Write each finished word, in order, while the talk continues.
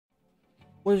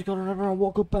What is going on, everyone?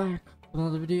 Welcome back to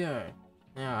another video.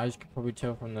 Now, as you can probably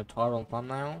tell from the title and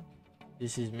thumbnail,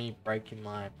 this is me breaking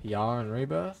my PR and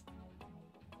rebirth.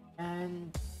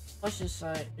 And let's just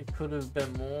say it could have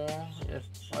been more if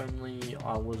only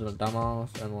I wasn't a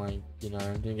dumbass and, like, you know,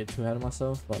 didn't get too ahead of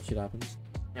myself, but shit happens.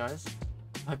 Anyways,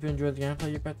 I hope you enjoyed the gameplay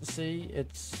you're about to see.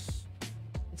 It's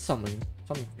something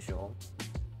for sure.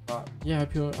 But yeah, I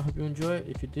hope you enjoy it.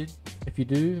 If you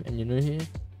do, and you're new here,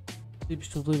 please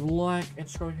still leave a like and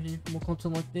subscribe if you need more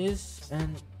content like this.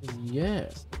 And yeah,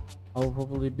 I'll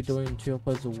probably be doing 2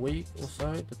 uploads a week or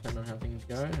so, depending on how things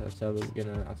go. That's how we're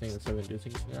gonna, I think that's how we're gonna do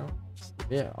things for now.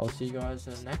 Yeah, I'll see you guys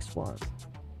in the next one.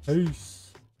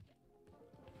 Peace.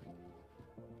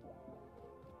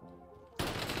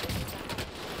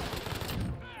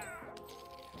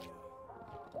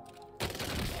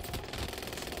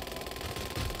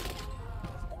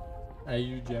 Hey,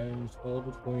 you James, all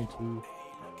the 22.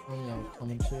 Oh yeah, I'm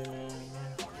coming to you, man.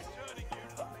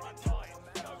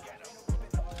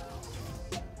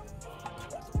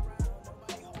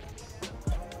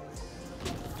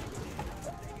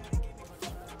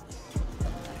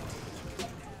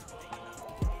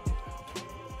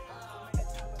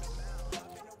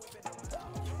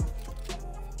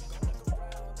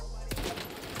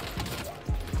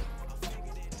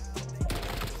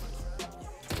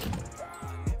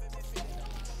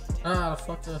 Ah,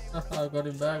 fucker. I got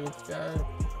him back. Let's go.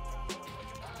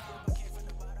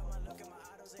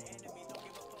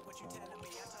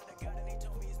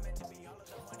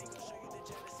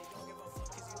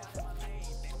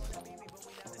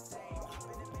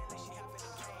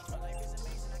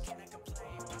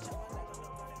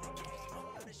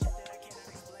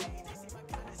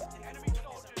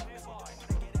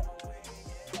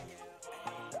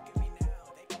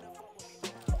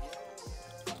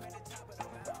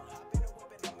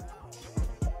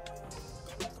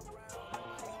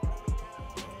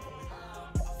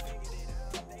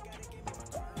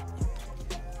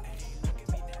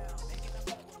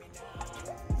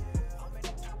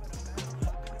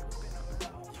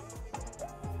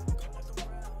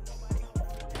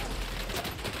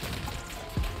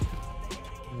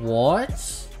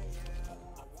 What?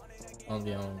 I'm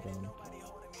done.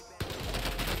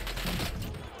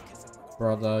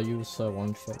 Brother, you were so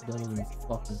one shot. Don't even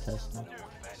fucking test me.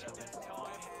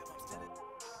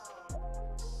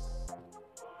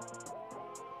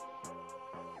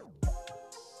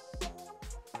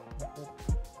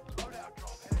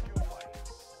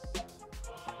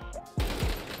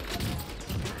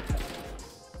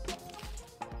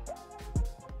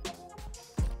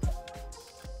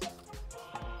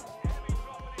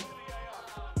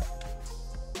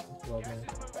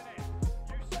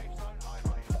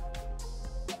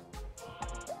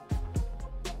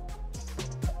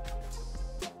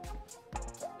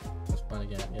 Let's play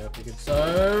again. Yeah, if we could. So,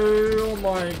 oh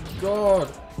my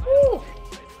god. Woo!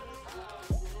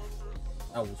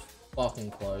 That was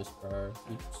fucking close, bro.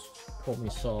 You caught me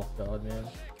so off guard, man.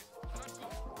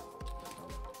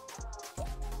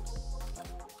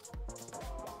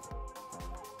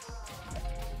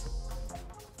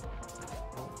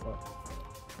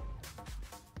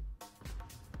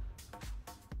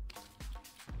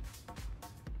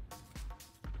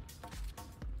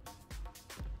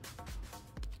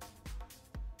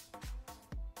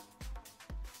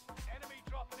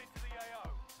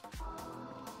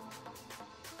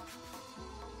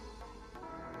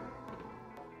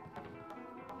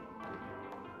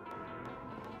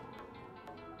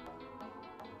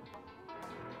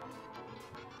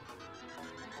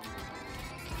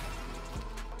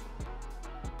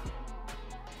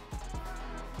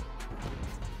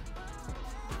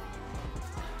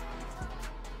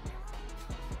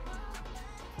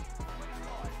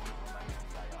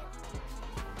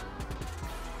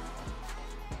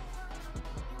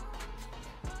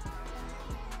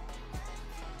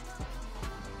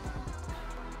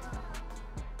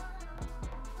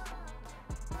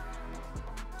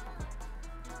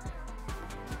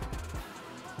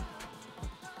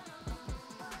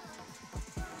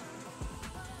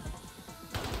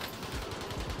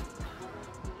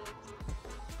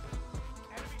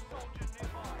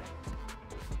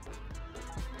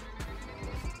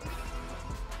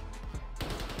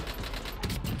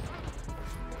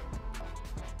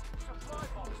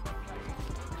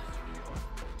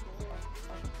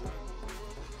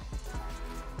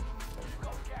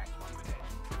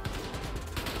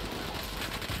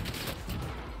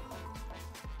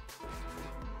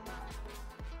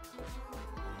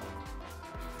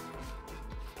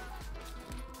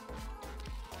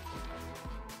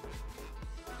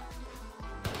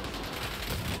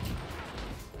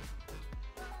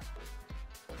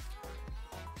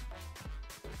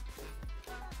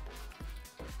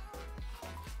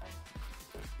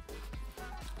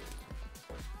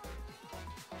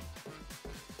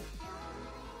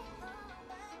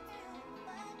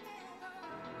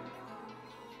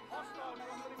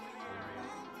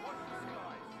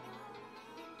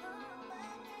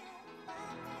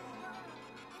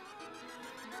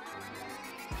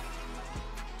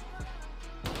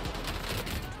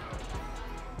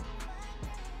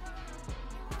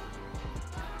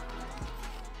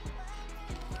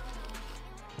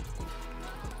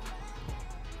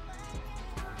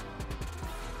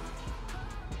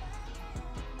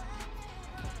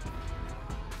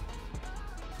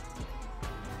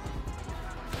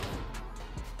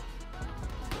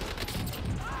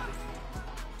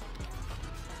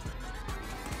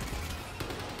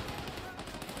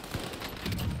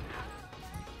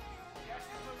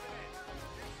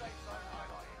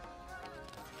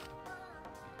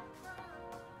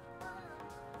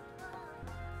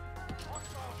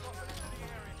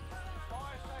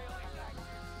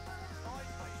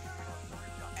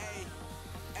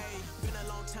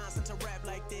 time since I rap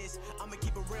like this. I'ma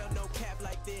keep it real, no cap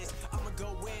like this. I'ma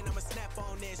go in, I'ma snap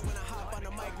on this. When I hop on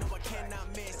the mic, no, I cannot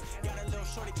miss. Got a little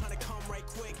shorty trying to come right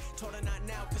quick. Told her not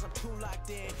now, cause I'm too locked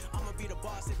in. I'ma be the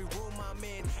boss every room I'm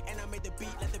in. And I made the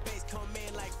beat, let the bass come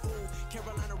in like, ooh,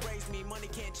 Carolina raised me,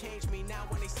 money can't change me. Now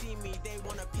when they see me, they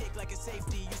wanna pick like a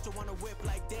safety. Used to wanna whip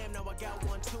like damn, now I got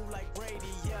one too like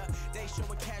Brady, yeah. They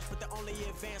showing cash, but they only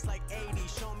advance like 80.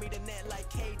 Show me the net like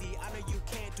Katie. I know you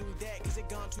can't do that, cause it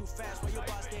gone too fast. While your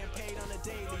boss getting paid on a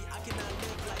daily. I cannot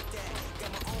live like that.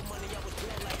 Got my own money, I was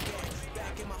born like that.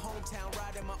 Back in my hometown,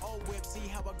 riding my old whip. See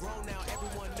how I grown now,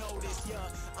 everyone know this, yeah.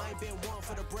 I ain't been one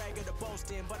for the brag or the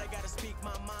boasting, but I gotta speak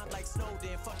my mind like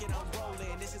Snowden. Fuck it, I'm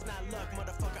rolling. This is not luck,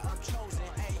 motherfucker, I'm chosen.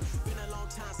 Hey, been a long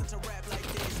time since I rap like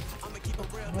this. I'ma keep it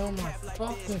real, no cap like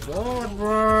this. Oh my god,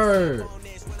 bro.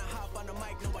 When I hop on the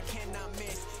mic, no, I cannot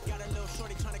miss. Got a little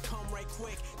shorty trying to come right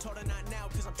quick. Told her not now,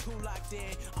 cause I'm too locked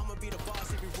in. I'ma be the boss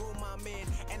every room I'm in.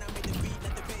 And I made the beat,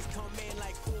 let the bass come in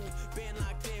like, ooh, been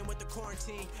locked in with the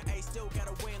quarantine. Hey, still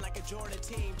gotta win like a Jordan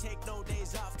team. Take no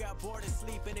days off, got bored and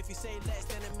sleep. And if you say less,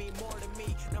 then it mean more to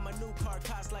me. Now my new car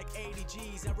costs like 80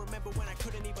 G's. I remember when I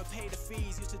couldn't even pay the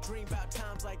fees. Used to dream about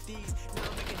times like these. Now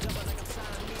I'm making double like I'm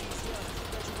Siamese, yeah.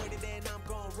 Graduated and I'm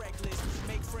going reckless.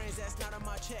 Make friends, that's not on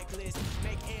my checklist.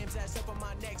 Make M's, that's up on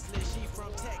my next list. She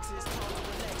from Texas, call her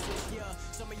Alexis, yeah.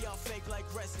 Some of y'all fake like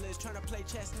wrestlers. Trying to play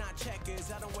chess, not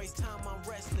checkers. I don't waste time, I'm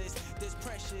restless. This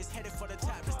precious, headed for the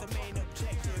top, that's the main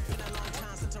objective. Been a long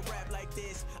time since I rap like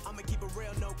this. I'ma keep it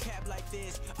real, no cap like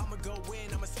this. I'ma go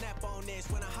in, I'ma snap on this.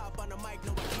 When I hop on the mic,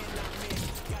 no, I cannot miss.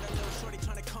 Got a little shorty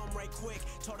trying to come right quick.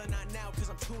 Told her not now, cause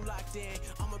I'm too locked in.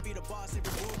 I'ma be the boss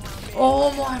every room I'm in.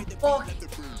 Oh my fuck.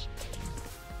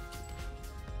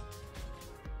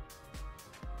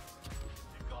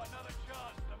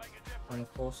 I'm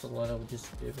forced a lot of this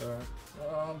bro.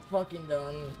 Oh, I'm fucking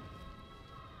done.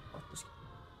 Fuck this.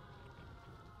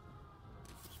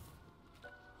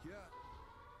 Yeah.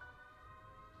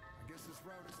 I guess this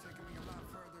road is taking me a lot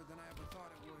further than I ever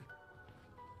thought it would.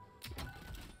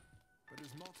 But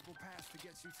there's multiple paths to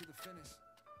get you to the finish.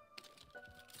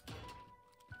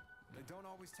 They don't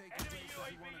always take you places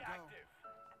you want to go.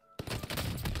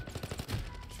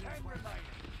 Choose wisely.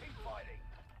 Keep fighting.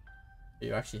 Are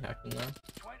you actually hacking now?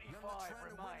 25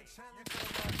 remain.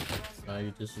 No,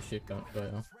 you just a shit gun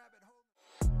player.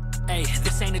 Hey,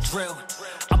 this ain't a drill.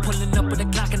 I'm pulling up with a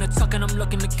Glock and a tuck and I'm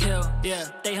looking to kill. Yeah,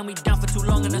 they held me down for too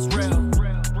long and that's real.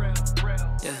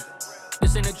 Yeah,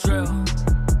 this ain't a drill.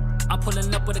 I'm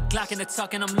pulling up with a Glock and a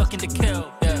tuck and I'm looking to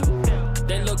kill. Yeah,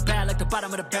 they look bad like the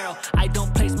bottom of the barrel. I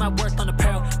don't place my worth on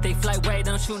apparel. They fly away,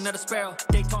 don't shoot another sparrow.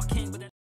 They talk king, but